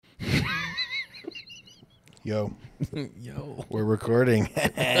Yo. Yo. We're recording. Oh,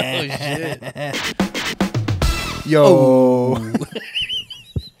 shit. Yo. Oh.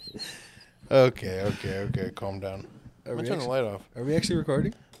 Okay. Calm down. Are I'm we turn the light off. Are we actually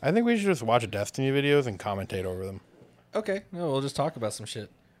recording? I think we should just watch Destiny videos and commentate over them. Okay. No, we'll just talk about some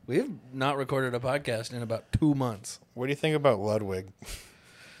shit. We have not recorded a podcast in about 2 months. What do you think about Ludwig?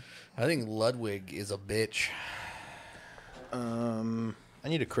 I think Ludwig is a bitch. I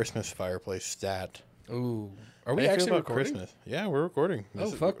need a Christmas fireplace stat. Ooh. Are How we do you feel actually about recording? Christmas? Yeah, we're recording.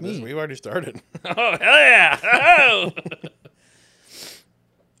 Fuck me. We've already started. Oh, hell yeah.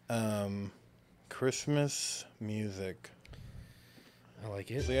 Oh. Christmas music. I like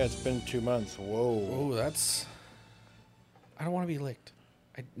it. So yeah, it's been 2 months. Whoa. Oh, that's... I don't want to be licked.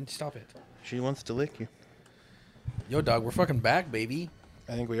 Stop it. She wants to lick you. Yo, dog, we're fucking back, baby.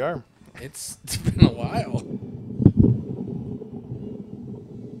 I think we are. It's been a while.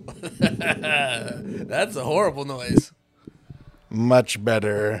 That's a horrible noise. Much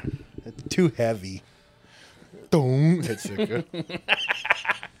better. It's too heavy. Don't. It's so good.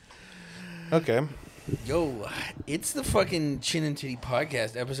 Okay. Yo, it's the fucking Chin and Titty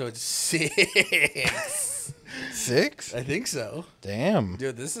Podcast, episode 6. 6? I think so. Damn.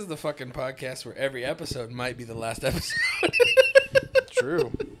 Dude, this is the fucking podcast where every episode might be the last episode.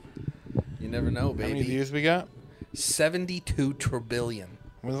 True. You never know, baby. How many views we got? 72 trillion.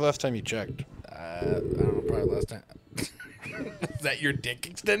 When's the last time you checked? I don't know, probably last time. Is that your dick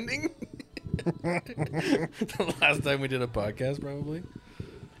extending? The last time we did a podcast, probably.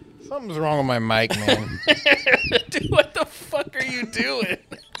 Something's wrong with my mic, man. Dude, what the fuck are you doing?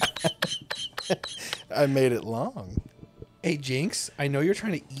 I made it long. Hey, Jinx, I know you're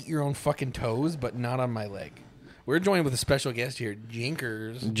trying to eat your own fucking toes, but not on my leg. We're joined with a special guest here,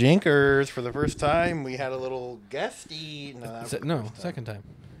 Jinkers. Jinkers, for the first time, we had a little guesty. Second time.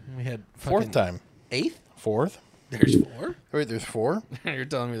 We had Fourth time. Eighth? Fourth? There's 4? Wait, there's 4? You're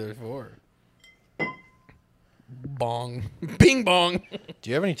telling me there's 4. Bong. Bing bong. Do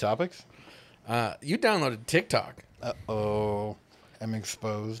you have any topics? You downloaded TikTok. Uh-oh. I'm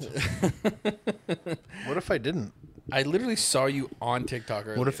exposed. What if I didn't? I literally saw you on TikTok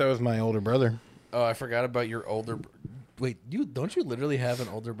earlier. What if that was my older brother? Oh, I forgot about your older... Wait, don't you literally have an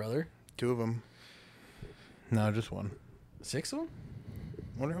older brother? 2 of them. No, just 1. 6 of them?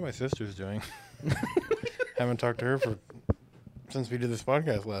 Wonder how my sister's doing. Haven't talked to her since we did this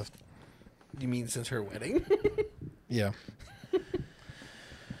podcast last. You mean since her wedding? Yeah. We're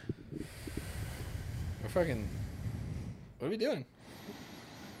fucking... What are we doing?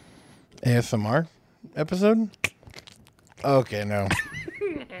 ASMR episode? Okay, no.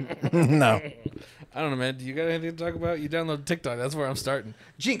 No. I don't know, man. Do you got anything to talk about? You downloaded TikTok. That's where I'm starting.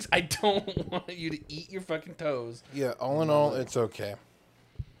 Jinx, I don't want you to eat your fucking toes. Yeah, all in all, it's okay.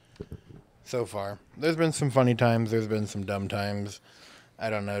 So far. There's been some funny times. There's been some dumb times. I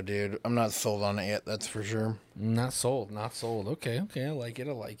don't know, dude. I'm not sold on it yet, that's for sure. Not sold. Okay. I like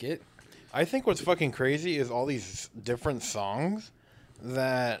it. I think what's fucking crazy is all these different songs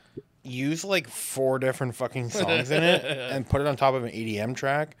that use like 4 different fucking songs in it and put it on top of an EDM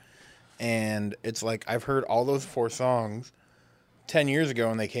track. And it's like, I've heard all those 4 songs 10 years ago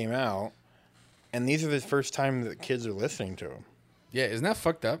when they came out. And these are the first time that kids are listening to them. Yeah, isn't that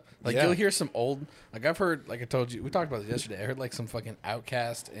fucked up? Like, Yeah. You'll hear some old... Like, I've heard... Like I told you... We talked about this yesterday. I heard, like, some fucking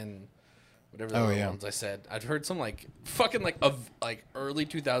Outkast and... Whatever the other ones I said. I've heard some, like... Fucking, like, early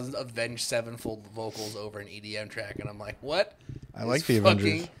 2000s Avenged Sevenfold vocals over an EDM track. And I'm like, what? I like is the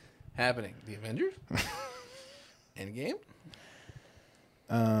Avengers. fucking happening? The Avengers? Endgame?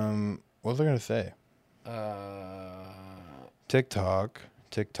 What was I going to say? TikTok.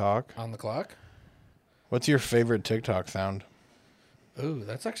 On the clock? What's your favorite TikTok sound? Ooh,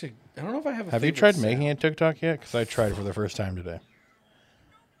 that's actually... I don't know if I have a Have you favorite tried sound. making a TikTok yet? Because I tried for the first time today.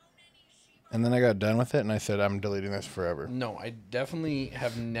 And then I got done with it, and I said, I'm deleting this forever. No, I definitely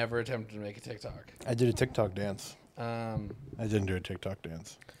have never attempted to make a TikTok. I did a TikTok dance. I didn't do a TikTok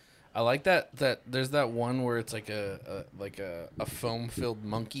dance. I like that there's that one where it's like a foam filled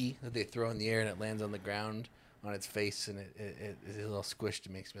monkey that they throw in the air and it lands on the ground on its face and it is a little squished.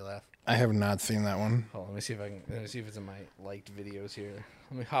 It makes me laugh. I have not seen that one. Hold on, let me see if it's in my liked videos here.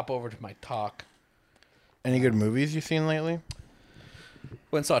 Let me hop over to my talk. Any good movies you've seen lately?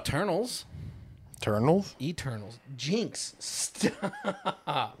 Went and saw Eternals. Eternals? Jinx,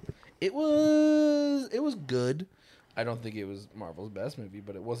 stop. It was good. I don't think it was Marvel's best movie,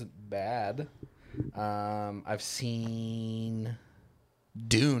 but it wasn't bad. I've seen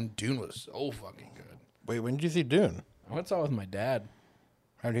Dune. Dune was so fucking good. Wait, when did you see Dune? I went and saw it with my dad.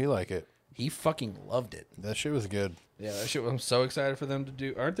 How do you like it? He fucking loved it. That shit was good. Yeah, that shit. I'm so excited for them to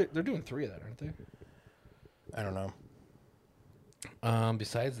do. Aren't they? They're doing 3 of that, aren't they? I don't know.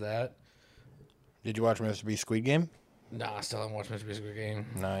 Besides that, Did you watch Mr. Beast Squid Game? nah, I still haven't watched Mr. Beast Game.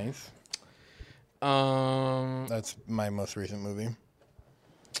 Nice. Um, That's my most recent movie.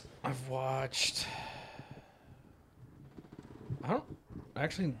 I've watched. I don't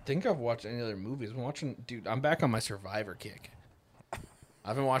actually think I've watched any other movies. Dude, I'm back on my Survivor kick.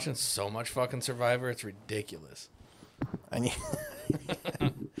 I've been watching so much fucking Survivor, it's ridiculous. I need,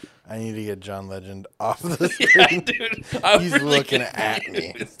 I need to get John Legend off the screen. Yeah, dude. He's really looking at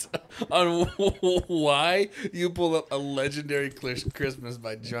me. On why you pull up A Legendary Christmas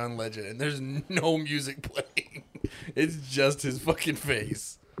by John Legend and there's no music playing. It's just his fucking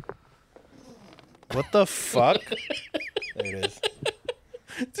face. What the fuck? There it is.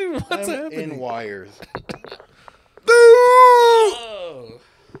 Dude, what's happening? In wires. Oh,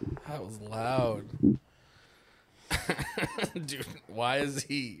 that was loud. Dude, why is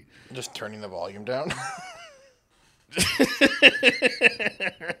he Just turning the volume down.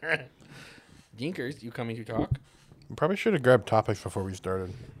 Jinkers, you coming to talk? We probably should have grabbed topics before we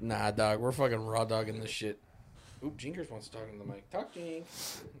started. Nah, dog, we're fucking raw dogging this shit. Oop, Jinkers wants to talk in the mic. Talk,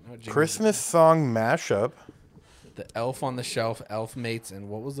 Jinx. No, Jinkers. Christmas song mashup. The Elf on the Shelf, Elf Mates, and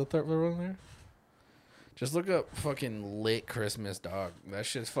what was the third one there? Just look up fucking lit Christmas, dog. That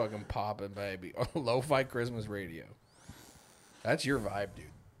shit's fucking popping, baby. Lo-fi Christmas radio. That's your vibe, dude.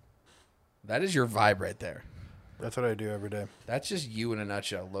 That is your vibe right there. That's what I do every day. That's just you in a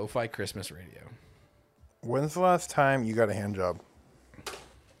nutshell. Lo-fi Christmas radio. When's the last time you got a hand job?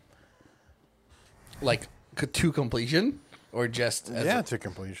 Like, to completion? Or just... Yeah, to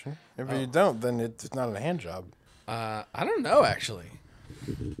completion. If you don't, then it's not a hand job. I don't know, actually.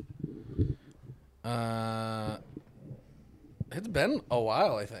 It's been a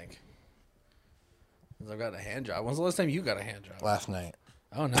while, I think. Since I've got a hand job. When's the last time you got a hand job? Last night.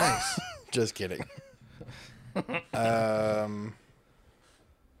 Oh, nice. Just kidding.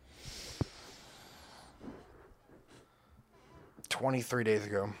 23 days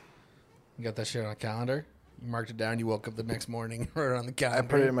ago. You got that shit on a calendar? You marked it down, you woke up the next morning, wrote it on the I calendar.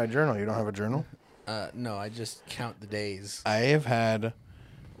 put it in my journal. You don't have a journal? No, I just count the days. I have had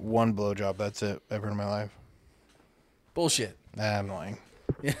one blowjob. That's it ever in my life. Bullshit. I'm lying.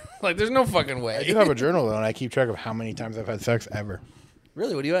 Yeah, like, there's no fucking way. I do have a journal, though, and I keep track of how many times I've had sex ever.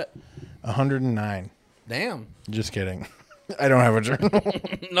 Really? What are you at? 109. Damn. Just kidding. I don't have a journal.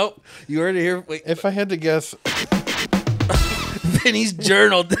 Nope. You heard it here. Wait. If I had to guess, Vinny's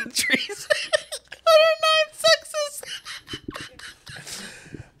journaled entries. 109 sexes.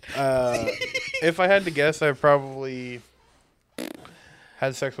 if I had to guess, I probably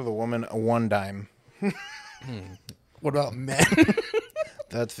had sex with a woman one time. What about men?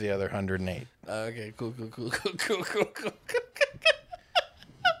 That's the other 108. Okay, cool.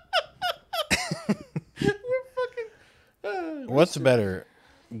 What's better,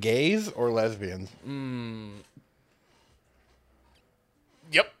 gays or lesbians?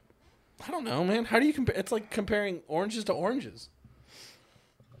 Yep. I don't know, man. How do you compare? It's like comparing oranges to oranges.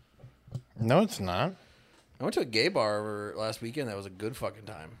 No, it's not. I went to a gay bar last weekend. That was a good fucking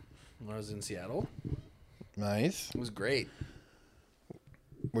time. When I was in Seattle. Nice. It was great.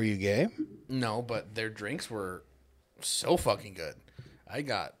 Were you gay? No, but their drinks were so fucking good. I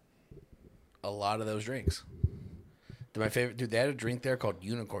got a lot of those drinks. My favorite, dude, they had a drink there called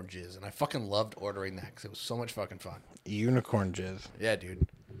Unicorn Jizz, and I fucking loved ordering that because it was so much fucking fun. Unicorn jizz. Yeah, dude.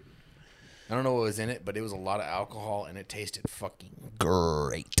 I don't know what was in it, but it was a lot of alcohol, and it tasted fucking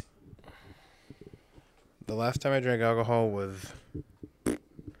great. The last time I drank alcohol was 2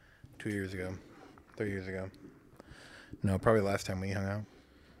 years ago. 3 years ago. No, probably last time we hung out.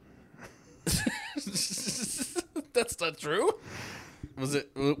 That's not true. Was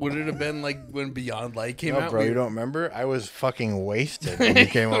it? Would it have been like when Beyond Light came out? Bro, you don't remember? I was fucking wasted when you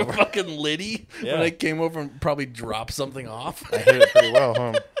came over. Fucking Liddy. Yeah. When I came over and probably dropped something off. I hit it pretty well,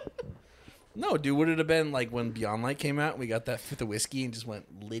 huh? No, dude. Would it have been like when Beyond Light came out? And we got that fifth of whiskey and just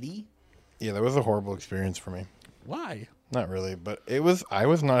went Liddy. Yeah, that was a horrible experience for me. Why? Not really, but it was. I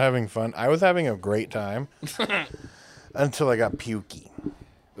was not having fun. I was having a great time until I got pukey.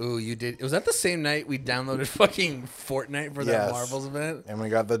 Ooh, you did. Was that the same night we downloaded fucking Fortnite for that Yes. Marvels event? And we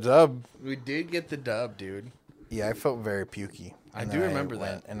got the dub. We did get the dub, dude. Yeah, I felt very pukey. I And do then remember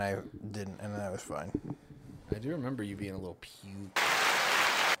went, that. And I didn't, and that was fine. I do remember you being a little puke.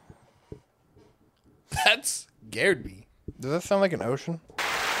 That scared me. Does that sound like an ocean?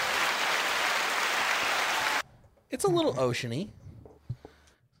 It's a little oceany.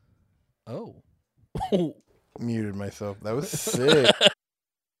 Oh. Muted myself. That was sick.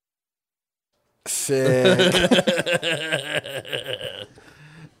 Sick.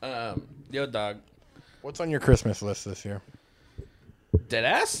 Yo, dog. What's on your Christmas list this year?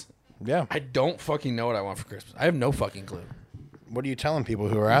 Deadass? Yeah. I don't fucking know what I want for Christmas. I have no fucking clue. What are you telling people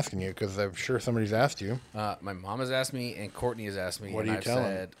who are asking you? Because I'm sure somebody's asked you. My mom has asked me, and Courtney has asked me. What and are you I've telling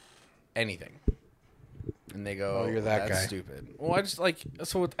said anything. And they go, Oh, you're that that's guy. stupid. Well, I just like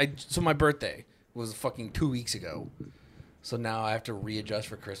so my birthday was fucking 2 weeks ago. So now I have to readjust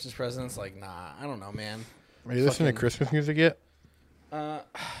for Christmas presents. Like, nah, I don't know, man. Are you listening to Christmas music yet?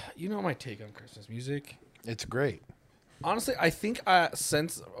 You know my take on Christmas music. It's great. Honestly, I think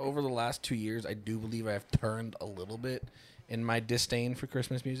since over the last 2 years, I do believe I have turned a little bit in my disdain for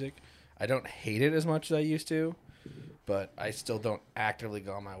Christmas music. I don't hate it as much as I used to, but I still don't actively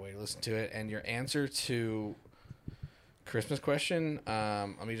go on my way to listen to it. And your answer to Christmas question,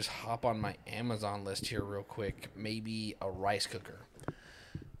 let me just hop on my Amazon list here real quick. Maybe a rice cooker.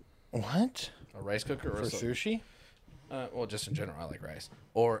 What? A rice cooker or For sushi? well, just in general, I like rice.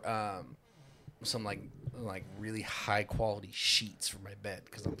 Or some like really high quality sheets for my bed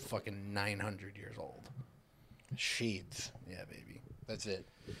because I'm fucking 900 years old. Sheets. Yeah, baby. That's it.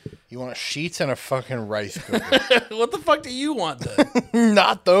 You want sheets and a fucking rice cooker. What the fuck do you want then?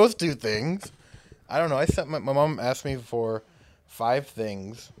 Not those two things. I don't know. I sent my mom asked me for 5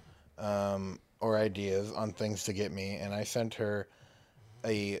 things or ideas on things to get me, and I sent her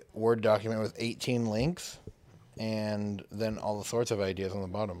a Word document with 18 links and then all the sorts of ideas on the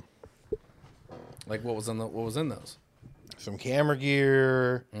bottom. Like what was in those? Some camera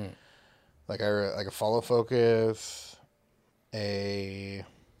gear, like a follow focus, I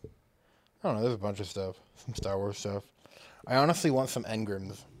don't know, there's a bunch of stuff. Some Star Wars stuff. I honestly want some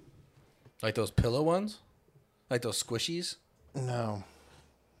engrams. Like those pillow ones? Like those squishies? No.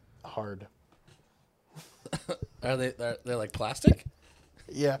 Hard. Are they're like plastic?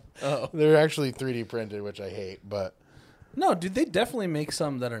 Yeah. Oh. They're actually 3D printed, which I hate, but No, dude, they definitely make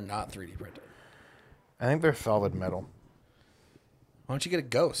some that are not 3D printed. I think they're solid metal. Why don't you get a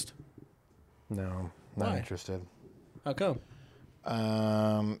Ghost? No, not Why? interested. How come?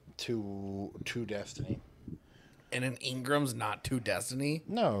 To Destiny. And an Ingram's not to Destiny?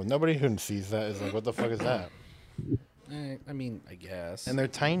 No, nobody who sees that is like, what the fuck is that? I mean, I guess. And they're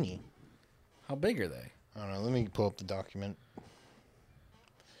tiny. How big are they? I don't know. Let me pull up the document.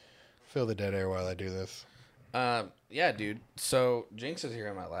 Fill the dead air while I do this. Yeah, dude. So Jinx is here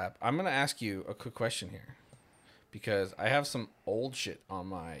in my lap. I'm gonna ask you a quick question here, because I have some old shit on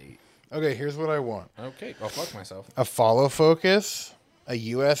my. Okay, here's what I want. Okay, I'll fuck myself. A follow focus,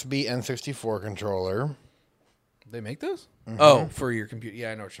 a USB N64 controller, They make those? Mm-hmm. Oh, for your computer.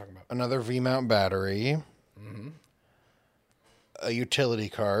 Yeah, I know what you're talking about. another V-mount battery, a utility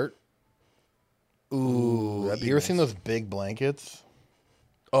cart. Ooh, that'd be you ever nice. seen those big blankets?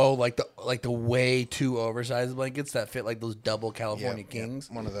 Oh, like the way too oversized blankets that fit like those double California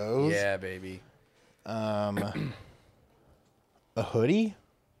Kings. One of those. Yeah, baby. A hoodie.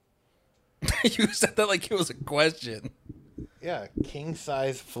 You said that like it was a question. Yeah, king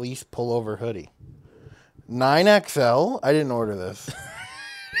size fleece pullover hoodie. 9XL. I didn't order this.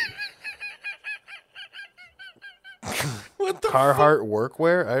 What the Carhartt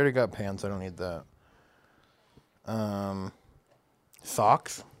workwear. I already got pants. I don't need that.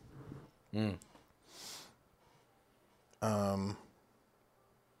 Socks. A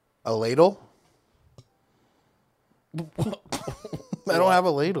ladle. I don't have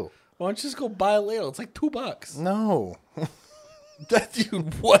a ladle. Why don't you just go buy a ladle? It's like $2. No. That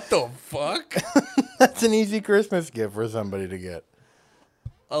dude, what the fuck? That's an easy Christmas gift for somebody to get.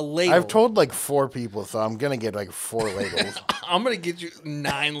 A ladle. I've told like 4 people, so I'm going to get like 4 ladles. I'm gonna get you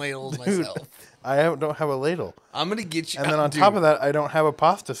 9 ladles myself. Don't have a ladle. I'm gonna get you. And then on top of that, I don't have a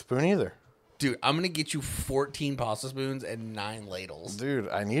pasta spoon either. dude, I'm gonna get you 14 pasta spoons and 9 ladles. Dude,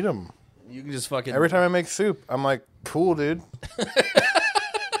 I need them. You can just fucking Every time I make soup, I'm like, cool, dude.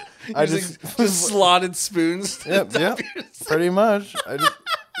 I just slotted spoons. Yep, pretty much.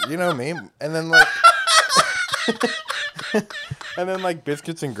 You know me. And then like and then like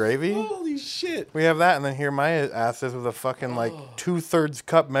biscuits and gravy. Holy shit. We have that, and then here my ass is with a fucking like 2/3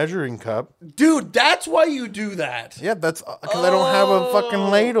 cup measuring cup. Dude, that's why you do that. Yeah, that's because I don't have a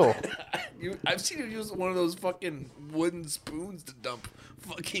fucking ladle. I've seen you use one of those fucking wooden spoons to dump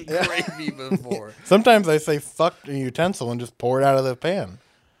fucking gravy before. Sometimes I say fuck a utensil and just pour it out of the pan.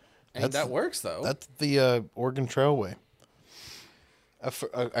 And that works though. That's the Oregon Trail way. A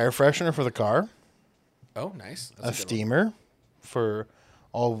air freshener for the car. Oh, nice. A steamer for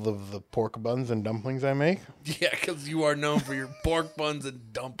all of the pork buns and dumplings I make. Yeah, because you are known for your pork buns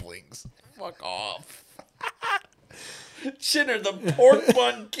and dumplings. Fuck off. Chinner, the pork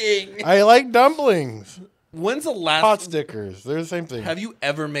bun king. I like dumplings. When's the last... Pot stickers. They're the same thing. Have you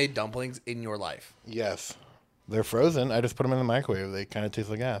ever made dumplings in your life? Yes. They're frozen. I just put them in the microwave. They kind of taste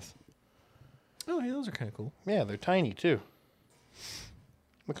like ass. Oh, yeah, those are kind of cool. Yeah, they're tiny, too.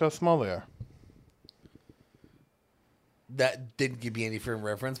 Look how small they are. That didn't give me any firm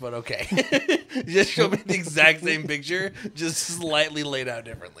reference, but okay. You just showed me the exact same picture, just slightly laid out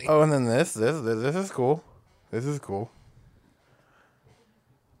differently. Oh, and then this is cool. This is cool.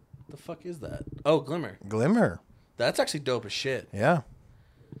 The fuck is that? Oh, Glimmer. Glimmer. That's actually dope as shit. Yeah.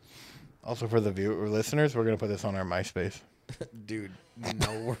 Also, for the listeners, we're going to put this on our MySpace. Dude,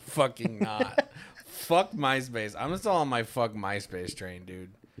 no, we're fucking not. Fuck MySpace. I'm still on my fuck MySpace train,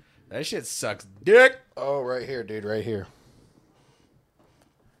 dude. That shit sucks dick. Oh, right here, dude. Right here.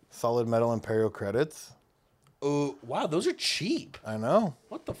 Solid Metal Imperial credits. Oh, wow, those are cheap. I know.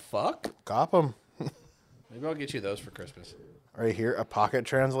 What the fuck? Cop them. Maybe I'll get you those for Christmas. Right here, a pocket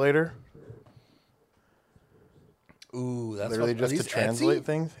translator. Ooh, that's literally just to translate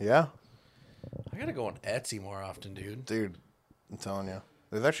things. Yeah. I gotta go on Etsy more often, dude. Dude, I'm telling you.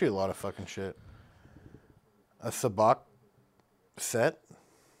 There's actually a lot of fucking shit. A Sabak set.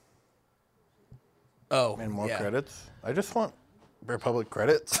 Oh, And more yeah. credits. I just want Republic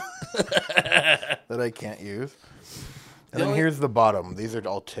credits that I can't use. And then here's the bottom. These are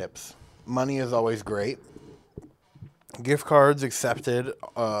all tips. Money is always great. Gift cards accepted.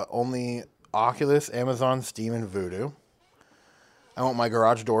 Only Oculus, Amazon, Steam, and Vudu. I want my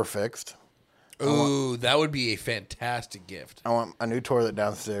garage door fixed. Ooh, that would be a fantastic gift. I want a new toilet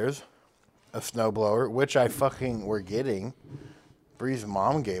downstairs. A snowblower, which I fucking were getting. Bree's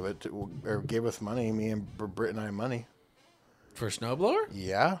mom gave us money. Me and Britt and I money. For a snowblower?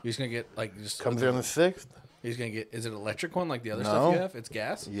 Yeah. You're just gonna get like just Comes here on the 6th. He's gonna get. Is it electric one like the other No. stuff you have? It's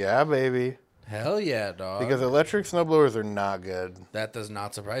gas. Yeah, baby. Hell yeah, dog. Because electric snowblowers are not good. that does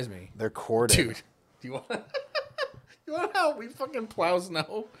not surprise me, They're corded. dude. You want? You want how we fucking plow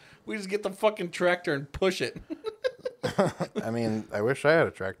snow? We just get the fucking tractor and push it. I mean, I wish I had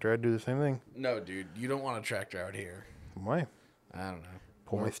a tractor. I'd do the same thing. No, dude, you don't want a tractor out here. Why? I don't know.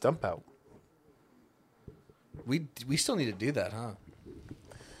 Pull my stump out. We still need to do that, huh?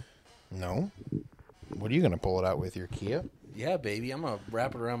 No. What are you gonna pull it out with, your Kia? Yeah, baby. I'm gonna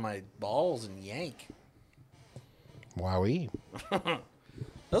wrap it around my balls and yank. Wowee.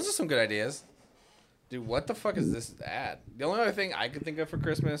 Those are some good ideas. Dude, what the fuck is this ad? The only other thing I could think of for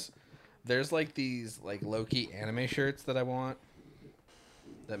Christmas, there's like these like low-key anime shirts that I want.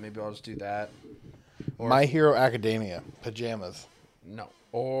 That maybe I'll just do that. Or My Hero Academia pajamas. no.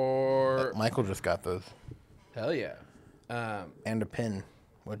 Or Michael just got those. hell yeah. And a pin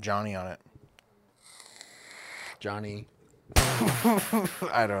with Johnny on it. Johnny.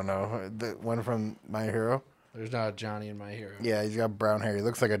 I don't know. The one from My Hero. There's not a Johnny in My Hero. Yeah, he's got brown hair. He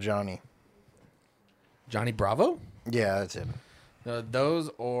looks like a Johnny. Johnny Bravo? Yeah, that's him. No, those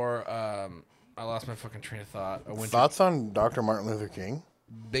or I lost my fucking train of thought. Thoughts on Dr. Martin Luther King?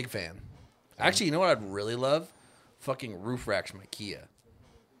 Big fan. Actually, you know what I'd really love? Fucking roof racks from IKEA.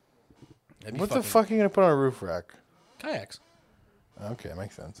 What the fuck are you gonna put on a roof rack? Kayaks. Okay,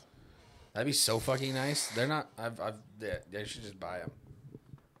 makes sense. That'd be so fucking nice. They're not. I should just buy them.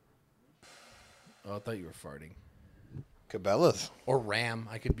 Oh, I thought you were farting. Cabela's. Or RAM.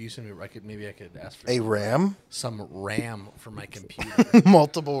 I could use some. Maybe I could ask for A RAM? some RAM for my computer.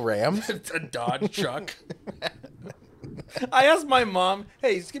 Multiple Rams? It's a Dodge truck. I asked my mom,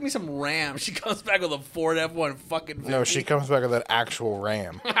 "Hey, just give me some RAM." She comes back with a Ford F-1 fucking 50. No, she comes back with an actual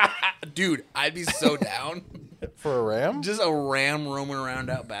Ram. Dude, I'd be so down. For a Ram? Just a Ram roaming around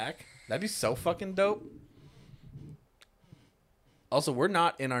out back. That'd be so fucking dope. Also, we're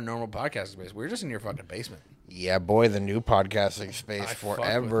not in our normal podcast space. We're just in your fucking basement. Yeah, boy, the new podcasting space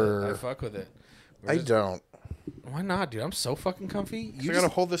forever. I fuck with it. I don't. Why not, dude? I'm so fucking comfy. I gotta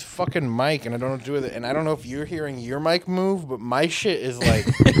hold this fucking mic, and I don't know what to do with it. And I don't know if you're hearing your mic move, but my shit is like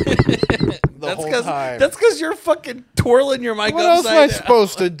the whole time. That's because you're fucking twirling your mic What else am I upside down.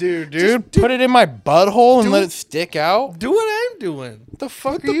 supposed to do, dude? Put it in my butthole and let it stick out? Do what I'm doing. What the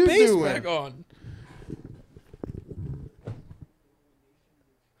fuck Put are the you bass doing? back on.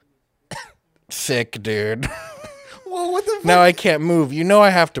 Sick, dude. Well, what the fuck? Now I can't move. You know I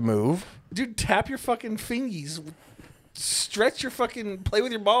have to move. Dude, tap your fucking fingies. Stretch your fucking... Play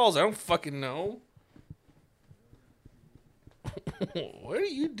with your balls. I don't fucking know. What are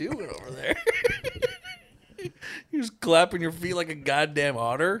you doing over there? You're just clapping your feet like a goddamn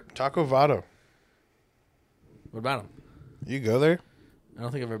otter? Taco Vado. What about him? You go there? I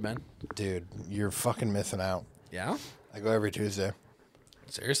don't think I've ever been. Dude, you're fucking missing out. Yeah? I go every Tuesday.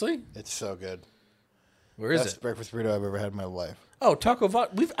 Seriously? It's so good. Where is Best it? breakfast burrito I've ever had in my life. Oh, Taco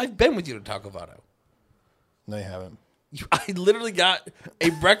Vado. I've been with you to Taco Vado. No, you haven't. I literally got a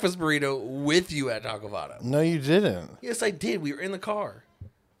breakfast burrito with you at Taco Vado. No, you didn't. Yes, I did. We were in the car.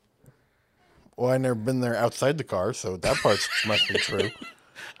 Well, I never been there outside the car, so that part must be true.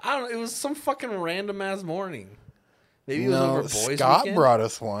 I don't know. It was some fucking random ass morning. Maybe it was No, over boys' Scott weekend. brought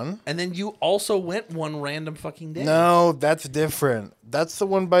us one. And then you also went one random fucking day. No, that's different. That's the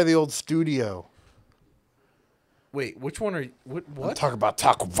one by the old studio. Wait, which one are you? What? Talk about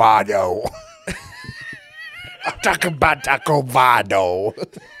Taco Vado. I'm talking about Taco Vado.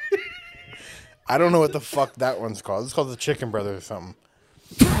 I don't know what the fuck that one's called. It's called the Chicken Brothers or something.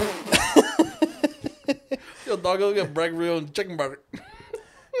 Yo, doggo, got breakfast burrito and chicken burger.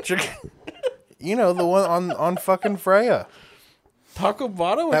 Chicken. You know, the one on fucking Freya. Taco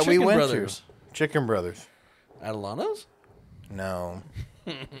Vado or That Chicken we went Brothers? to. Chicken Brothers. Adelano's? No.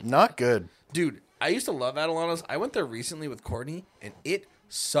 Not good. Dude, I used to love Adelano's. I went there recently with Courtney, and it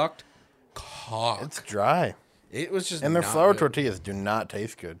sucked cock. It's dry. It was just And their not flour good. tortillas do not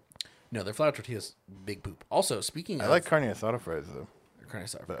taste good. No, their flour tortillas, big poop. Also, speaking I of... like carne asada fries, though. carne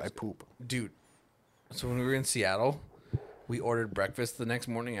asada But I fries. poop. Dude, so when we were in Seattle, we ordered breakfast the next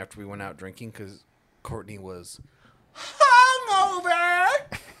morning after we went out drinking because Courtney was hungover.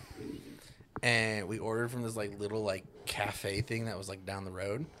 And we ordered from this like little like cafe thing that was like down the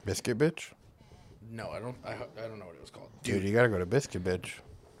road. Biscuit Bitch? No, I don't know what it was called. Dude, you gotta go to Biscuit Bitch.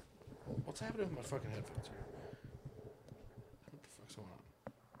 What's happening with my fucking headphones here? What the fuck's going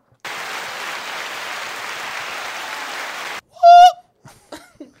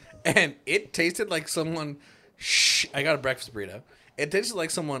on? And it tasted like someone... I got a breakfast burrito. It tasted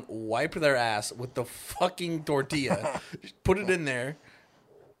like someone wiped their ass with the fucking tortilla, put it in there,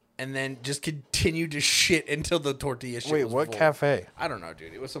 and then just continued to shit until the tortilla shit Wait, was what full. cafe? I don't know,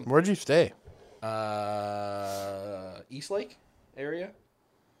 dude. It was some... Where'd you stay? East Lake area?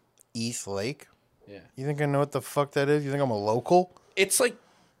 East Lake? Yeah. You think I know what the fuck that is? You think I'm a local? It's like...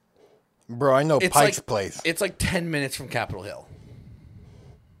 Bro, I know It's Pike's like, Place. It's like 10 minutes from Capitol Hill.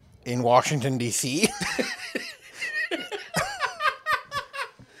 In Washington, D.C.?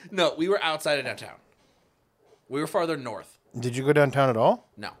 No, we were outside of downtown. We were farther north. Did you go downtown at all?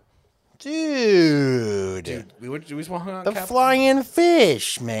 No. Dude. We just hung out The in Capitol. flying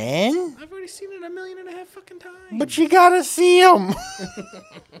fish, man. I've already seen it 1.5 million fucking times. But you gotta see them.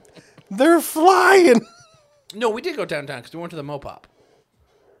 They're flying. No, we did go downtown because we went to the Mopop.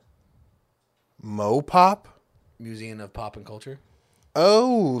 Mopop? Museum of Pop and Culture.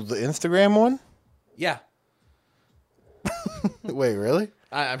 Oh, the Instagram one? Yeah. Wait, really?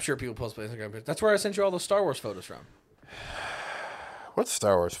 I'm sure people post my Instagram pictures. That's where I sent you all those Star Wars photos from. What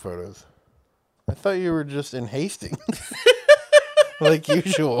Star Wars photos? I thought you were just in Hastings. Like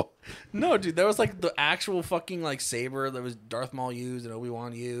usual. No, dude, that was like the actual fucking like saber that was Darth Maul used and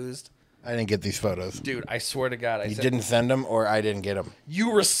Obi-Wan used. I didn't get these photos. Dude, I swear to God, You didn't send them or I didn't get them.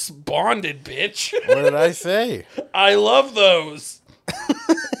 You responded, bitch. What did I say? I love those.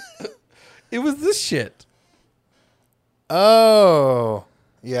 It was this shit. Oh.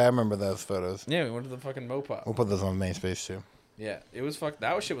 Yeah, I remember those photos. Yeah, we went to the fucking Mopop. We'll put those on main space too. Yeah, it was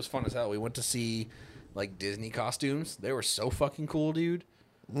that shit was fun as hell. We went to see like Disney costumes. They were so fucking cool, dude.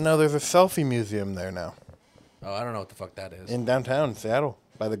 No, there's a selfie museum there now. Oh, I don't know what the fuck that is. In downtown Seattle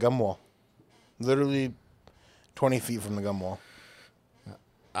by the gum wall. Literally 20 feet from the gum wall.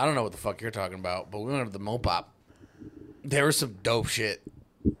 I don't know what the fuck you're talking about, but we went to the Mopop. There was some dope shit.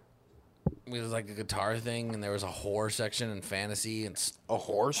 It was like a guitar thing, and there was a horror section and fantasy and A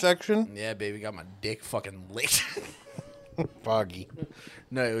horror section? yeah, baby, got my dick fucking licked. Foggy.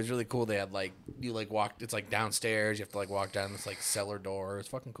 No, it was really cool. They had like you like walk. It's like downstairs. You have to like walk down this like cellar door. It's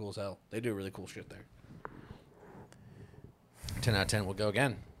fucking cool as hell. They do really cool shit there. 10 out of 10. We'll go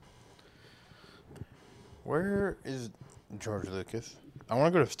again. Where is George Lucas? I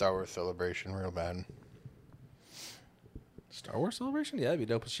want to go to Star Wars Celebration real bad. Star Wars Celebration? Yeah, that'd be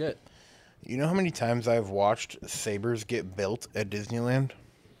dope as shit. You know how many times I've watched sabers get built at Disneyland?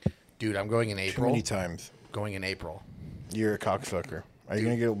 Dude, I'm going in Too April. many times. Going in April. You're a cocksucker. Are you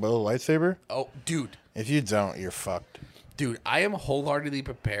going to get a build a lightsaber? Oh, dude. If you don't, you're fucked. Dude, I am wholeheartedly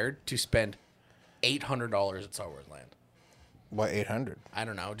prepared to spend $800 at Star Wars Land. What, 800? I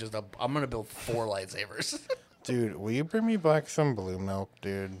don't know. I'm going to build 4 lightsabers. Dude, will you bring me back some blue milk,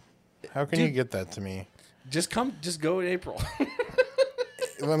 dude? How can you get that to me? Just go in April.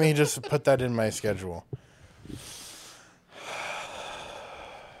 Let me just put that in my schedule.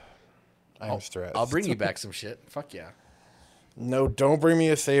 I'm stressed. I'll bring you back some shit. Fuck yeah. No, don't bring me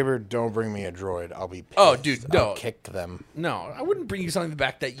a saber. Don't bring me a droid. I'll be pissed. Oh, dude, no. I'll kick them. No, I wouldn't bring you something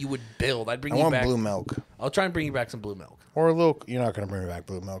back that you would build. I'd bring I you want back blue milk. I'll try and bring you back some blue milk. Or a little... You're not going to bring me back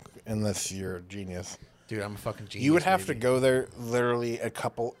blue milk unless you're a genius. Dude, I'm a fucking genius. You would have to baby. go there literally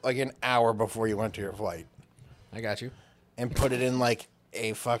an hour before you went to your flight I got you. and put it in like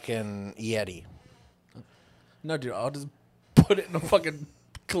a fucking Yeti. No, dude, I'll just put it in a fucking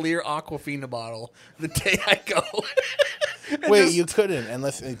clear Aquafina bottle the day I go. Wait, you couldn't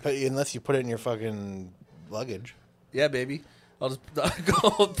unless you put it in your fucking luggage. Yeah, baby. I'll just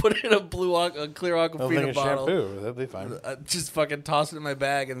go put it in a clear Aquafina bottle. Shampoo. That'd be fine. Just fucking toss it in my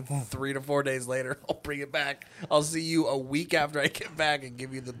bag, and 3 to 4 days later, I'll bring it back. I'll see you a week after I get back and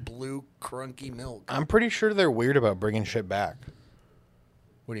give you the blue crunky milk. I'm pretty sure they're weird about bringing shit back.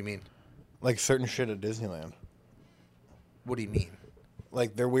 What do you mean? Like certain shit at Disneyland. What do you mean?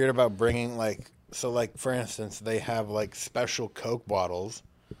 Like they're weird about bringing for instance, they have like special Coke bottles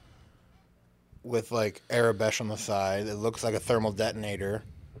with like Arabesh on the side. It looks like a thermal detonator.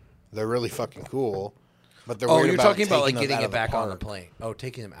 They're really fucking cool. But they're weird you're about talking about like taking those getting out it of back on the park. plane. Oh,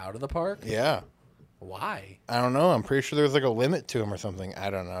 taking them out of the park? Yeah. Why? I don't know. I'm pretty sure there's like a limit to them or something.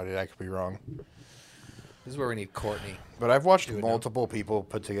 I don't know, dude. I could be wrong. This is where we need Courtney. But I've watched multiple people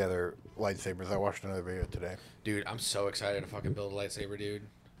put together lightsabers. I watched another video today. Dude, I'm so excited to fucking build a lightsaber, dude.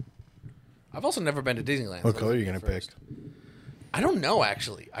 I've also never been to Disneyland. What so color are this you will going be to the pick? first. I don't know,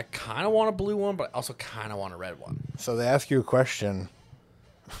 actually. I kind of want a blue one, but I also kind of want a red one. So they ask you a question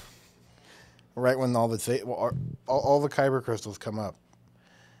right when all the kyber crystals come up,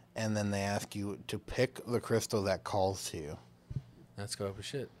 and then they ask you to pick the crystal that calls to you. Let's go up with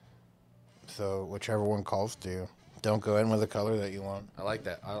shit. So whichever one calls to you, don't go in with the color that you want. I like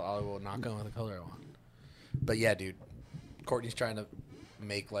that. I will not go with the color I want. But yeah, dude, Courtney's trying to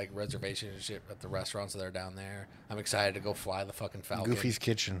make like reservations and shit at the restaurants that are down there. I'm excited to go fly the fucking Falcon. Goofy's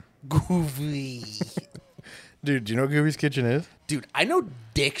Kitchen. Goofy. Dude, do you know what Goofy's Kitchen is? Dude, I know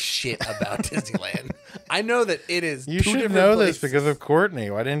dick shit about Disneyland. I know that it is. You two should different know places. this because of Courtney.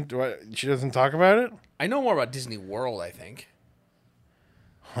 She doesn't talk about it? I know more about Disney World, I think.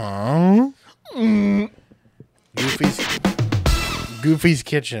 Huh? Goofy's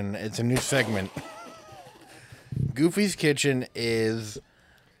Kitchen. It's a new segment. Goofy's Kitchen is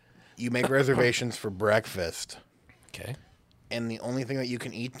you make reservations for breakfast, Okay. and the only thing that you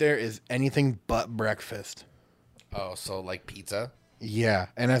can eat there is anything but breakfast. Oh, so like pizza? Yeah,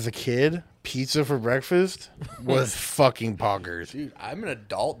 and as a kid, pizza for breakfast was fucking poggers. Dude, I'm an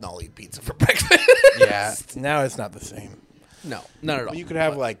adult and I'll eat pizza for breakfast. Yeah, now it's not the same. No, not at all. But you could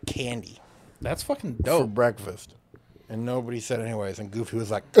have like candy That's fucking for dope. breakfast, and nobody said anyways. And Goofy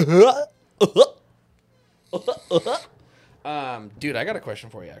was like, Dude, I got a question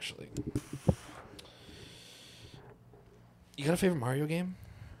for you, actually. You got a favorite Mario game?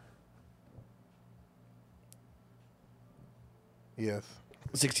 yes,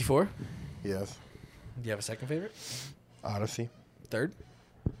 64? yes, Do you have a second favorite? Odyssey, Third?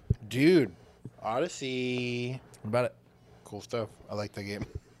 dude, Odyssey, What about it? cool stuff. I like the game.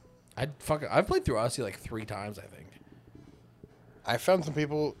 I've played through Odyssey like 3 times, I think. I found some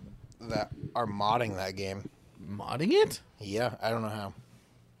people that are modding that game. Modding it? Yeah, I don't know how.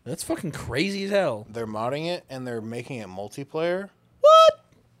 That's fucking crazy as hell. They're modding it and they're making it multiplayer, What?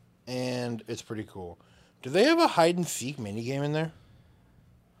 and it's pretty cool. Do they have a hide and seek mini game in there?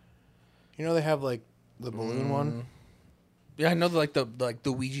 You know they have like the balloon one. Yeah, I know the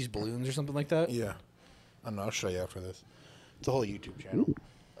Luigi's balloons or something like that. Yeah, I don't know. I'll show you after this. It's a whole YouTube channel.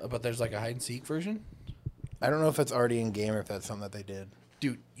 But there's like a hide and seek version. I don't know if that's already in game or if that's something that they did.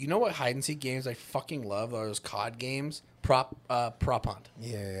 Dude, you know what hide and seek games I fucking love? Those COD games. Prop Hunt.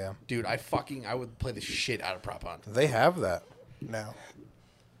 Yeah. Dude, I would play the shit out of Prop Hunt. They have that now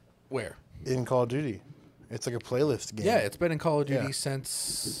Where? in Call of Duty. It's like a playlist game. Yeah, it's been in Call of Duty Yeah.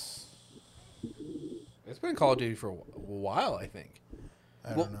 since. It's been in Call of Duty for a while, I think.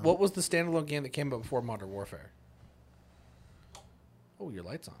 I don't know. What was the standalone game that came out before Modern Warfare? Oh, your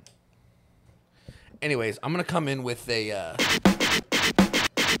light's on. Anyways, I'm gonna come in with a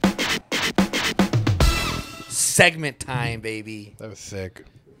segment time, baby. That was sick.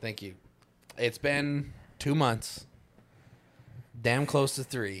 Thank you. It's been 2 months. Damn close to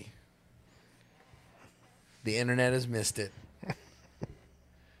 3. The internet has missed it.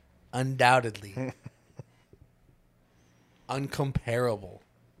 Undoubtedly. Uncomparable.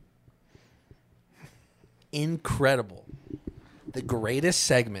 Incredible. The greatest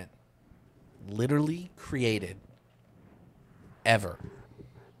segment literally created ever.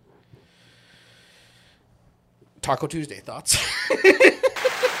 Taco Tuesday thoughts?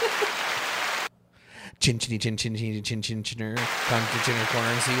 Chin chinny chin chin chin chin chin chinner. Come to Chinner Corner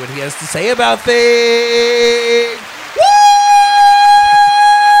and see what he has to say about things.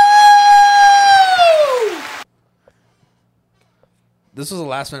 Woo! This was a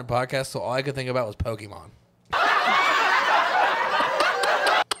last minute podcast, so all I could think about was Pokemon.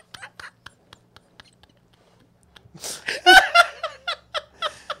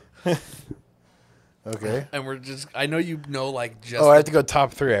 Okay. And we're just, I know you know, like, just. Oh, I have to go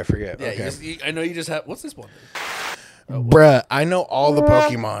top 3. I forget. Yeah, Okay. I know you just have. What's this one? Bruh, I know all the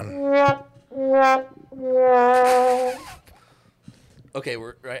Pokemon. Okay,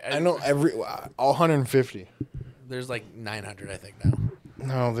 we're right. I know all 150. There's like 900, I think now.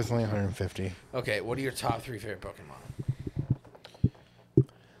 No, there's only 150. Okay, what are your top 3 favorite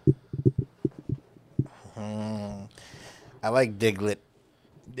Pokemon? I like Diglett.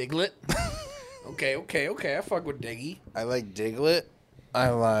 Diglett. Okay. I fuck with Diggy. I like Diglett. I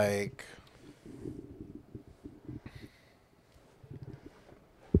like.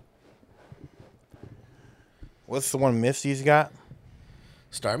 What's the one Misty's got?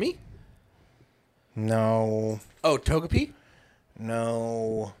 Starmie? No. Oh, Togepi?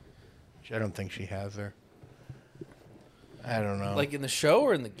 No. I don't think she has her. I don't know. Like in the show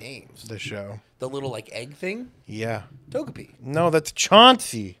or in the games? The show. The little like egg thing? Yeah. Togepi. No, that's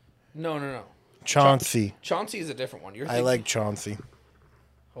Chauncey. No. Chauncey. Chauncey is a different one. I like Chauncey.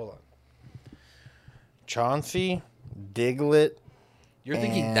 Hold on. Chauncey, Diglett. You're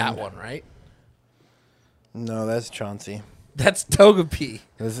thinking that one, right? No, that's Chauncey. That's Togepi.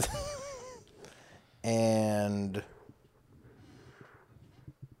 And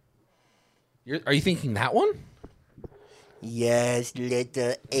Are you thinking that one? yes,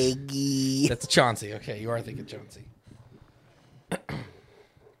 little eggy. That's Chauncey. Okay, you are thinking Chauncey.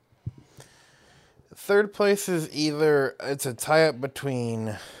 Third place is it's a tie-up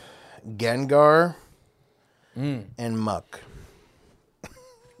between Gengar and Muck.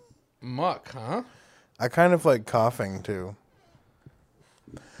 Muck, huh? I kind of like coughing, too.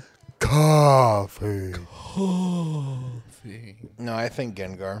 Coughing. No, I think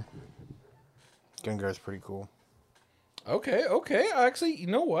Gengar. Gengar's pretty cool. Okay. Actually, you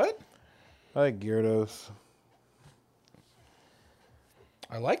know what? I like Gyarados.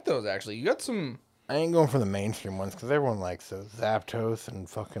 I like those, actually. You got some... I ain't going for the mainstream ones because everyone likes those. Zapdos and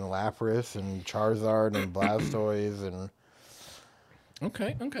fucking Lapras and Charizard and Blastoise and...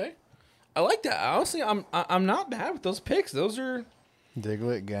 Okay. I like that. Honestly, I'm not bad with those picks. Those are...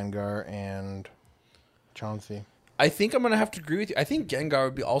 Diglett, Gengar, and Chauncey. I think I'm going to have to agree with you. I think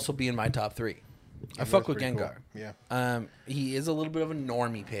Gengar would also be in my top 3. I fuck with Gengar. Cool. Yeah. He is a little bit of a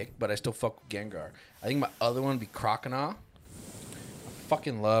normie pick, but I still fuck with Gengar. I think my other one would be Croconaw. I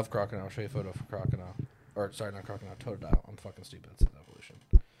fucking love Croconaw. I'll show you a photo for Croconaw. Or, sorry, not Croconaw, Totodile. I'm fucking stupid. It's an evolution.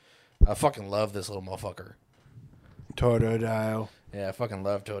 I fucking love this little motherfucker. Totodile. Yeah, I fucking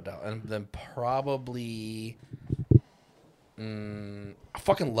love Totodile. And then probably... I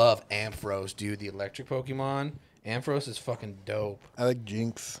fucking love Ampharos, dude. The electric Pokemon. Ampharos is fucking dope. I like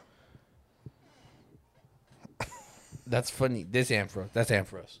Jinx. That's funny. That's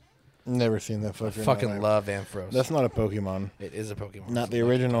Ampharos. Never seen that fucker. I fucking love Ampharos. That's not a Pokemon. It is a Pokemon. Not the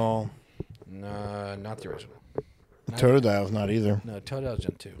original. No, not the original. Totodile's not either. No, Totodile's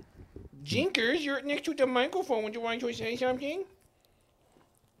Gen 2. Jinkers, you're next to the microphone. Would you want to say something?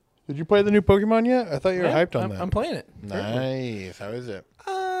 Did you play the new Pokemon yet? I thought you were hyped on that. I'm playing it. Nice. How is it?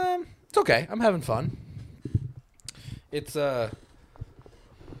 It's okay. I'm having fun. It's what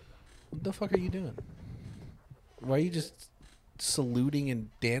the fuck are you doing? Why are you just saluting and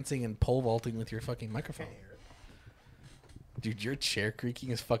dancing and pole vaulting with your fucking microphone? Dude, your chair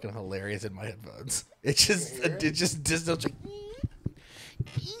creaking is fucking hilarious in my headphones. It just distance like.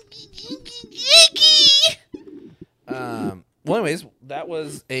 Well, anyways, that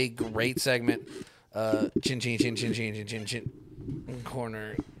was a great segment. Chin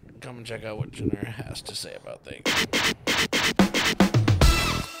corner. Come and check out what Jenner has to say about things.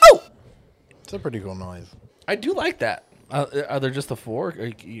 Oh, It's a pretty cool noise. I do like that. Are there just the 4? Or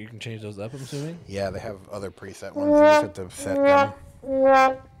you can change those up, I'm assuming? Yeah, they have other preset ones. You just have to set them.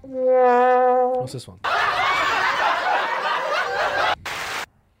 What's this one? I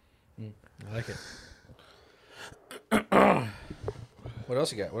like it. What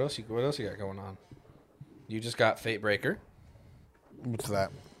else you got? What else you got going on? You just got Fate Breaker. What's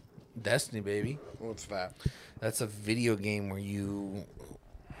that? Destiny, baby. What's that? That's a video game where you...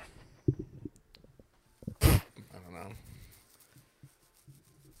 I don't know.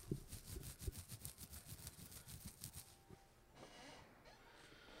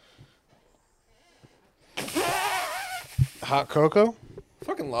 Hot cocoa?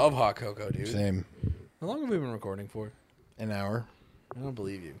 Fucking love hot cocoa, dude. Same. How long have we been recording for? An hour. I don't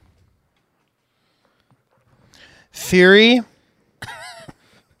believe you. Siri?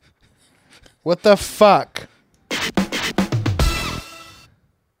 What the fuck?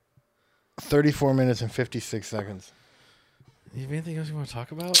 34 minutes and 56 seconds. You have anything else you want to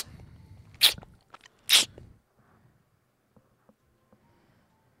talk about?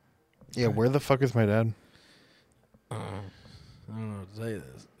 Yeah, where the fuck is my dad? I don't know what to say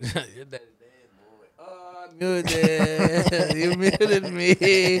this. Your daddy's dead, boy. Oh, I muted it. You muted me.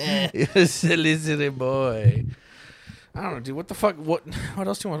 You silly boy. I don't know, dude. What the fuck? What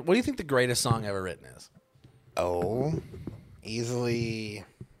else do you want? What do you think the greatest song ever written is? Oh, easily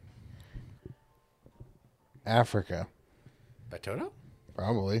Africa. By Toto?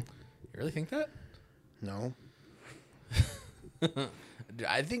 Probably. You really think that? No. Dude,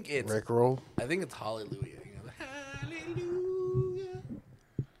 I think it's Rickroll. I think it's Hallelujah. You know, Hallelujah.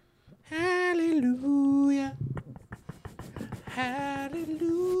 Hallelujah.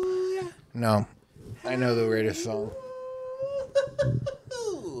 Hallelujah. No. I know the greatest song.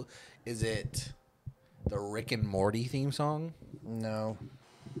 Is it the Rick and Morty theme song? No.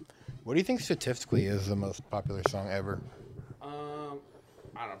 What do you think statistically is the most popular song ever?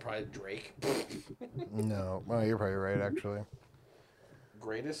 I don't know, probably Drake. No. Well, you're probably right, actually.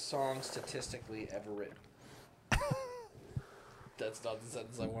 Greatest song statistically ever written. That's not the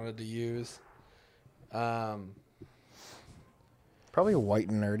sentence I wanted to use. Probably White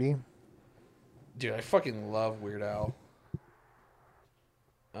and Nerdy. Dude, I fucking love Weird Al.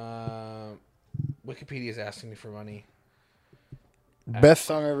 Wikipedia's asking me for money. Best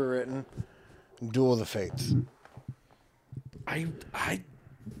song ever written. Duel of the Fates. I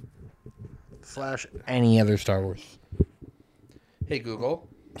 / any other Star Wars Hey Google,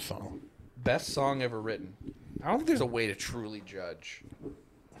 song. best song ever written. I don't think there's a way to truly judge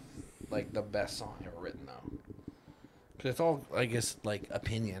like the best song ever written though. Cuz it's all I guess like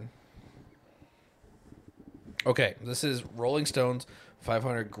opinion. Okay, this is Rolling Stone's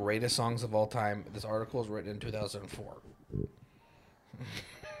 500 greatest songs of all time. This article was written in 2004.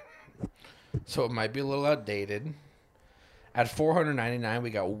 So it might be a little outdated. At 499, we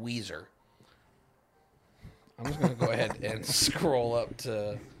got Weezer. I'm just going to go ahead and scroll up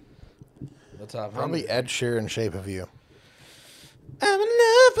to the top. Probably Ed Sheeran, Shape of You. I'm in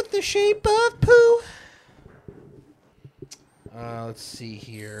love with the shape of poo. Let's see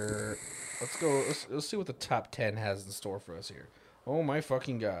here. Let's go. Let's see what the top 10 has in store for us here. Oh my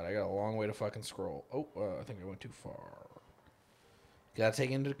fucking god! I got a long way to fucking scroll. Oh, I think I went too far. Gotta take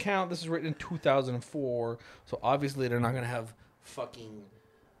into account this is written in 2004, so obviously they're not gonna have fucking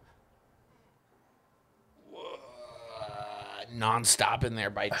non-stop in there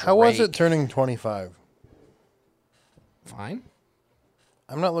by Drake. How was it turning 25? Fine.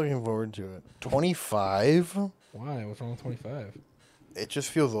 I'm not looking forward to it. 25? Why? What's wrong with 25? It just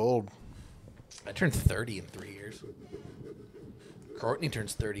feels old. I turned 30 in 3 years. Courtney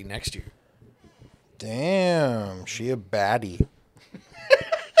turns 30 next year. Damn, she a baddie.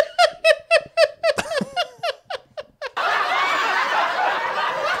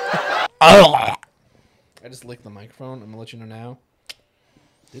 I just licked the microphone. I'm gonna let you know now.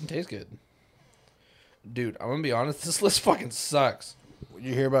 Didn't taste good. Dude, I'm gonna be honest, this list fucking sucks. Did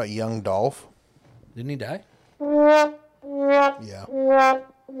you hear about Young Dolph? Didn't he die? Yeah.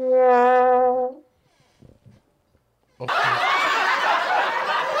 Okay.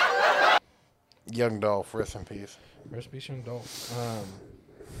 Young Dolph, rest in peace. Rest in peace, Young Dolph.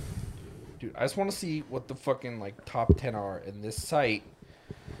 Dude, I just want to see what the fucking like top 10 are, and this site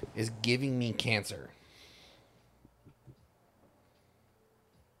is giving me cancer.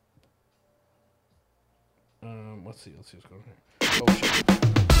 Let's see what's going on here. Oh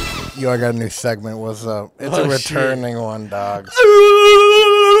shit. Yo, I got a new segment. What's up? It's a returning one, dog.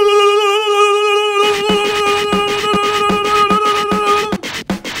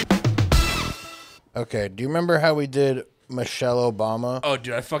 Okay, do you remember how we did Michelle Obama? Oh,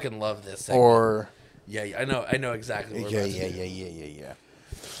 dude, I fucking love this segment. Or yeah, I know exactly what we're about to do. yeah.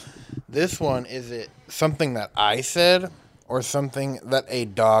 This one, is it something that I said or something that a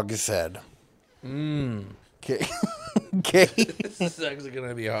dog said? Okay. Okay. This is actually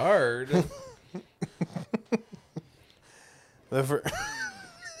gonna be hard.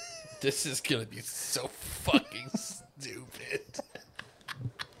 This is gonna be so fucking stupid.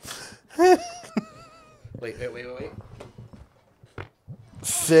 Wait.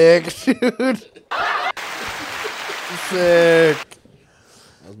 Sick, dude. Sick.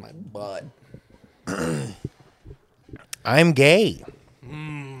 That was my butt. I'm gay.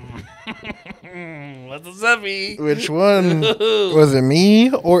 What's a Zeffy? Which one? Was it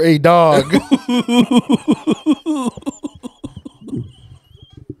me or a dog?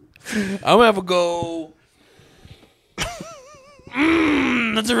 I'm gonna have a go.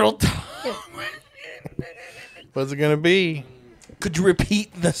 That's a real. What's it gonna be? Could you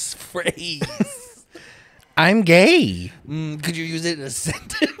repeat this phrase? I'm gay. Could you use it in a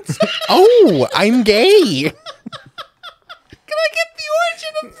sentence? Oh, I'm gay. Can I get the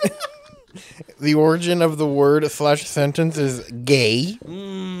origin of that? The origin of the word / sentence is gay.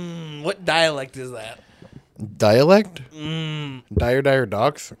 What dialect is that? Dialect? Dire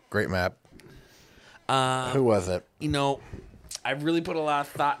Docks. Great map. Who was it? You know, I've really put a lot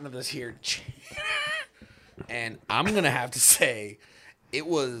of thought into this here. And I'm going to have to say it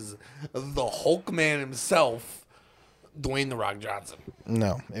was the Hulk man himself, Dwayne The Rock Johnson.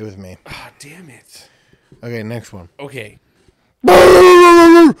 No, it was me. Ah, damn it. Okay, next one. Okay.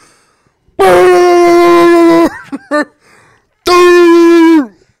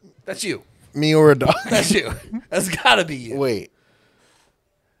 That's you. Me or a dog? That's you. That's got to be you. Wait.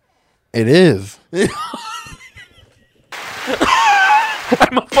 It is.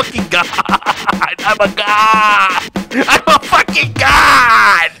 I'm a fucking god. I'm a god. I'm a fucking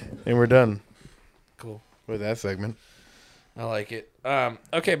god. And we're done Cool. with that segment. I like it.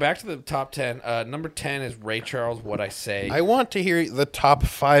 Okay, back to the top 10. Number 10 is Ray Charles, What I Say. I want to hear the top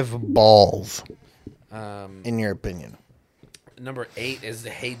 5 balls, Um, in your opinion. Number 8 is the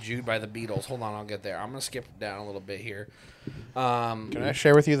Hey Jude by the Beatles. Hold on, I'll get there. I'm going to skip down a little bit here. Can I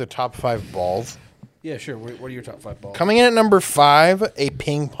share with you the top 5 balls? Yeah, sure. What are your top 5 balls? Coming in at number 5, a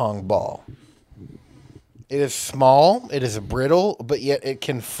ping pong ball. It is small, it is brittle, but yet it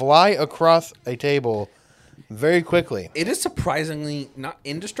can fly across a table very quickly. It is surprisingly not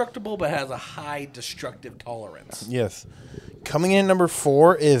indestructible, but has a high destructive tolerance. Yes. Coming in at number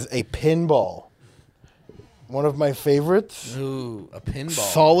 4 is a pinball. One of my favorites. Ooh, a pinball.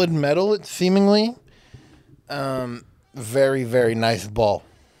 Solid metal, it seemingly. Very, very nice ball.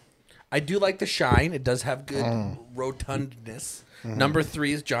 I do like the shine. It does have good rotundness. Number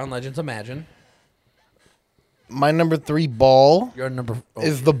 3 is John Legend's Imagine. My number 3 ball Your number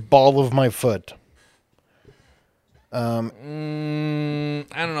is the ball of my foot. I don't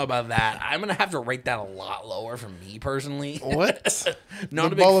know about that. I'm gonna have to rate that a lot lower for me personally. What? Not The a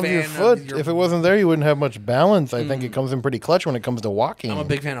big ball of fan your foot. of your, If it wasn't there, you wouldn't have much balance. I think it comes in pretty clutch when it comes to walking. I'm a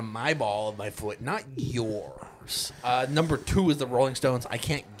big fan of my ball of my foot, not yours. Number 2 is the Rolling Stones. I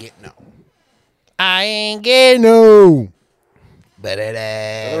can't get no. I ain't getting no. Is that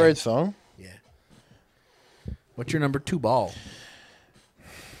Da-da-da. the right song? Yeah. What's your number 2 ball?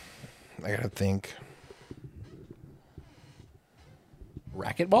 I gotta think.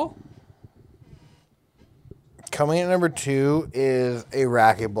 Racquetball? Coming in at number 2 is a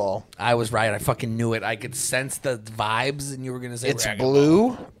racquetball. I was right. I fucking knew it. I could sense the vibes, and you were gonna say It's racquetball.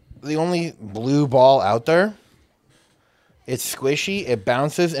 blue. The only blue ball out there. It's squishy, it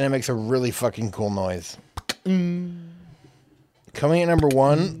bounces, and it makes a really fucking cool noise. Coming at number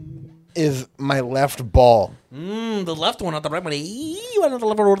 1 is my left ball. The left one, not the right one. You want the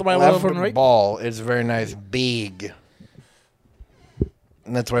left one or the left one, Left right? ball is very nice, big.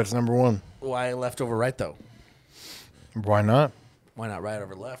 And that's why it's number 1. Why left over right though? Why not? Why not right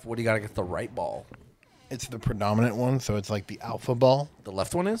over left? What do you got against the right ball? It's the predominant one, so it's like the alpha ball. The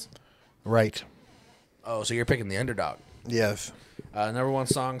left one is? Right. Oh, so you're picking the underdog. Yes. Number 1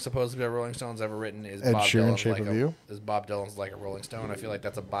 song supposedly by Rolling Stones ever written is Ed Bob Sheeran, Dylan's Shape like of You? Is Bob Dylan's Like a Rolling Stone. I feel like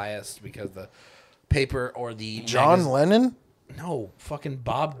that's a bias because the paper or the John Lennon? No, fucking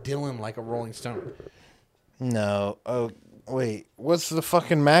Bob Dylan Like a Rolling Stone. No. Oh, wait. What's the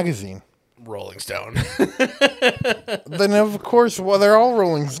fucking magazine? Rolling Stone. Then, of course, well, they're all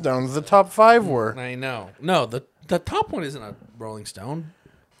Rolling Stones. The top 5 were. I know. No, the top one isn't a Rolling Stone.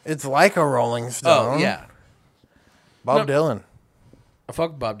 It's like a Rolling Stone. Oh, yeah. Bob Dylan.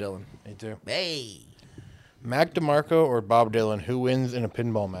 Fuck Bob Dylan. Me too. Hey. Mac DeMarco or Bob Dylan? Who wins in a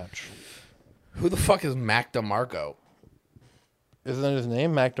pinball match? Who the fuck is Mac DeMarco? Isn't that his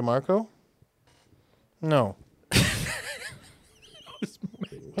name, Mac DeMarco? No.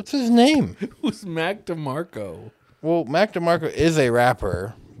 What's his name? Who's Mac DeMarco? Well, Mac DeMarco is a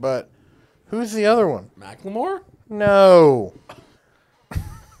rapper, but who's the other one? Macklemore? No.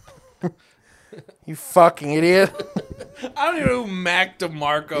 You fucking idiot. I don't even know who Mac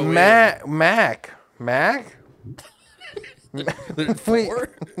DeMarco is. Mac? There's 4?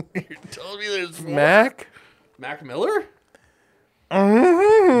 You're telling me there's 4? Mac? Mac Miller?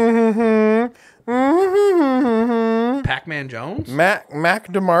 Pac-Man Jones? Mac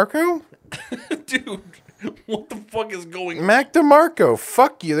DeMarco? Dude, what the fuck is going on? Mac DeMarco.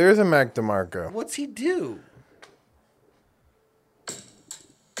 Fuck you. There's a Mac DeMarco. What's he do?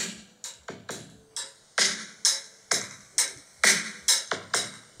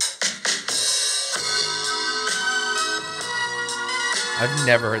 I've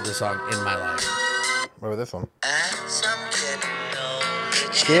never heard this song in my life. What about this one? As I'm getting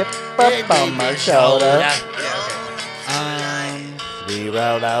Chip up on my shoulder. We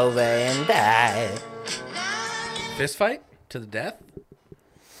rolled over and died. Fist fight to the death?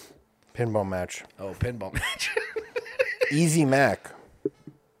 Pinball match. Oh, pinball match. Easy Mac.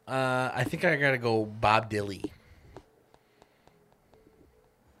 I think I gotta go Bob Dylley.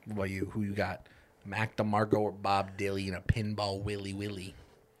 What about you? Who you got? Mac DeMarco or Bob Dylley in a pinball willy willy?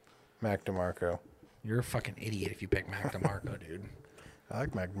 Mac DeMarco. You're a fucking idiot if you pick Mac DeMarco, dude. I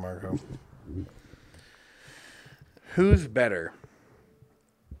like Mac DeMarco. Who's better?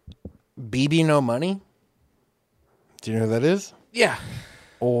 BB No Money? Do you know who that is? Yeah.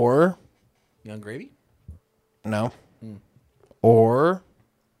 Or... Young Gravy? No. Or...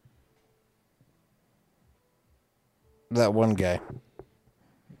 that one guy.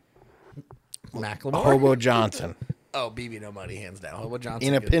 Macklemore? Hobo Johnson. Oh, BB No Money, hands down. Hobo Johnson.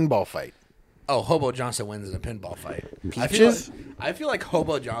 In a pinball fight. Oh, Hobo Johnson wins in a pinball fight. Peaches? I feel like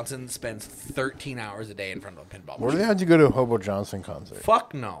Hobo Johnson spends 13 hours a day in front of a pinball What are machine. the odds you go to a Hobo Johnson concert?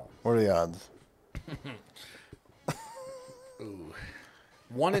 Fuck no. What are the odds?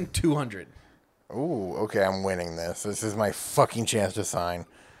 1 in 200. Ooh, okay, I'm winning this. This is my fucking chance to sign.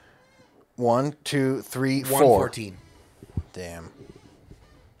 1, 2, 3, 4. 114. Damn.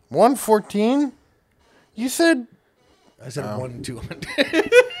 114? You said... I said 1 in 200.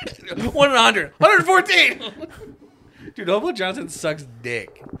 1 in 100. 114. Dude, Hobo Johnson sucks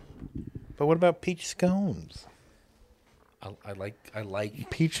dick. But what about peach scones? I like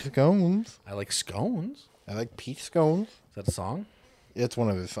Peach scones? I like scones. I like peach scones. Is that a song? It's one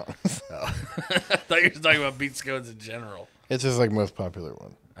of his songs. Oh. I thought you were talking about beat scones in general. It's his like most popular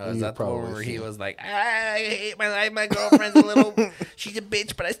one. Is You've that the one probably where seen he it. was like, I hate my life, my girlfriend's a little, she's a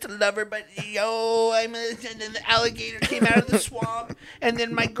bitch, but I still love her, but yo, and then the alligator came out of the swamp, and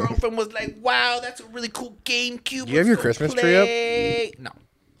then my girlfriend was like, wow, that's a really cool GameCube. Do you have your Christmas tree up? No.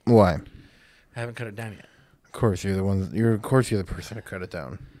 Why? I haven't cut it down yet. Of course, you're the one. You're the person to cut it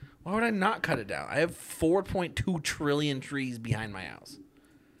down. Why would I not cut it down? I have 4.2 trillion trees behind my house.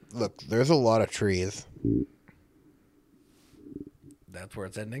 Look, there's a lot of trees. That's where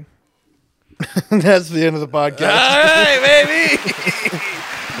it's ending? That's the end of the podcast. All right, baby.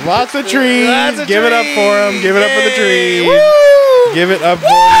 Lots of trees. Lots of Give it up trees. for them. Give it up for the trees. Woo! Give it up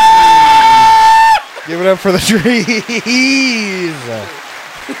for Give it up for the trees.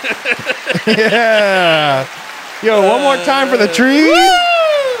 Yeah. Yo, one more time for the trees.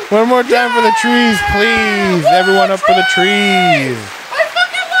 One more time for the trees, please. Everyone up for the trees. I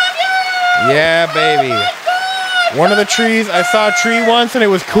fucking love you. Yeah, baby. One of the trees, I saw a tree once and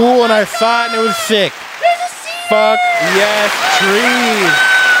it was cool and I saw it and it was sick. Fuck yes, trees.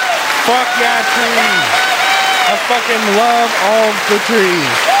 Fuck yeah, trees. I fucking love all the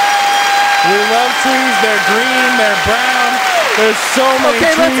trees. We love trees. They're green, they're brown. There's so many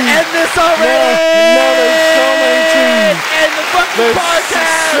trees. Okay, let's end this already. No, there's so many trees. End the fucking There's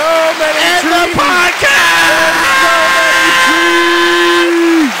podcast. so many End trees. the podcast. There's so many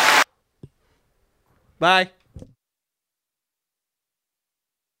trees. Bye.